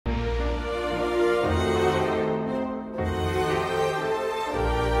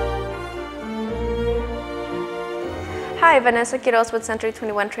Hi, Vanesa Quiroz with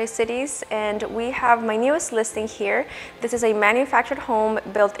C21 Tri-Cities, and we have my newest listing here. This is a manufactured home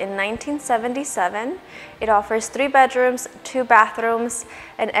built in 1977. It offers 3 bedrooms, 2 bathrooms,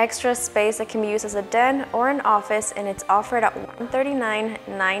 an extra space that can be used as a den or an office, and it's offered at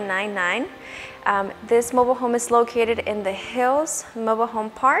 $139,999. This mobile home is located in the Hills Mobile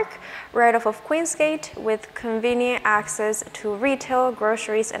Home Park, right off of Queensgate, with convenient access to retail,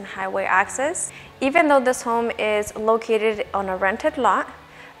 groceries, and highway access. Even though this home is located on a rented lot,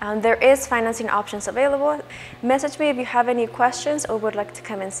 there is financing options available. Message me if you have any questions or would like to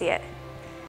come and see it.